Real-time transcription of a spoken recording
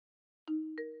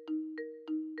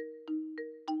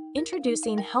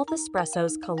Introducing Health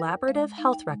Espresso's collaborative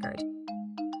health record.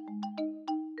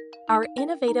 Our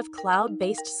innovative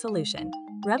cloud-based solution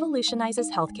revolutionizes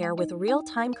healthcare with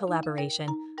real-time collaboration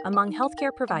among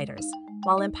healthcare providers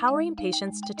while empowering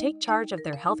patients to take charge of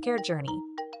their healthcare journey.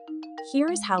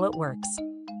 Here's how it works.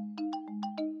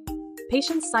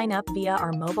 Patients sign up via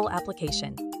our mobile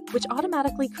application, which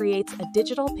automatically creates a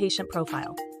digital patient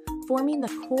profile, forming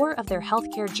the core of their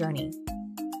healthcare journey.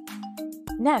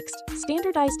 Next,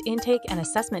 standardized intake and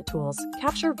assessment tools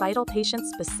capture vital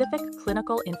patient-specific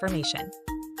clinical information.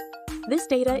 This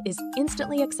data is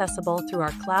instantly accessible through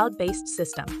our cloud-based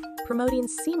system, promoting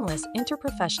seamless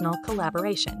interprofessional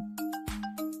collaboration.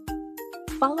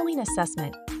 Following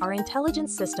assessment, our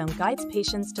intelligence system guides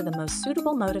patients to the most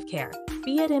suitable mode of care,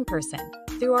 be it in person,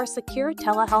 through our secure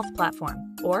telehealth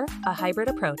platform, or a hybrid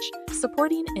approach,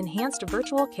 supporting enhanced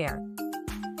virtual care.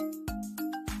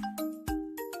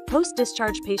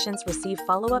 Post-discharge patients receive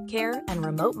follow-up care and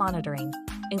remote monitoring,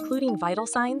 including vital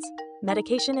signs,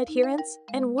 medication adherence,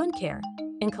 and wound care,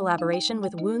 in collaboration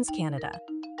with Wounds Canada.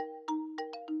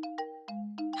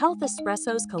 Health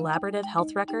Espresso's collaborative health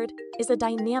record is a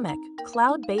dynamic,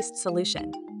 cloud-based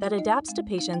solution that adapts to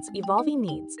patients' evolving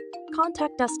needs.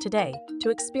 Contact us today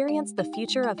to experience the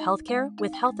future of healthcare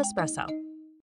with Health Espresso.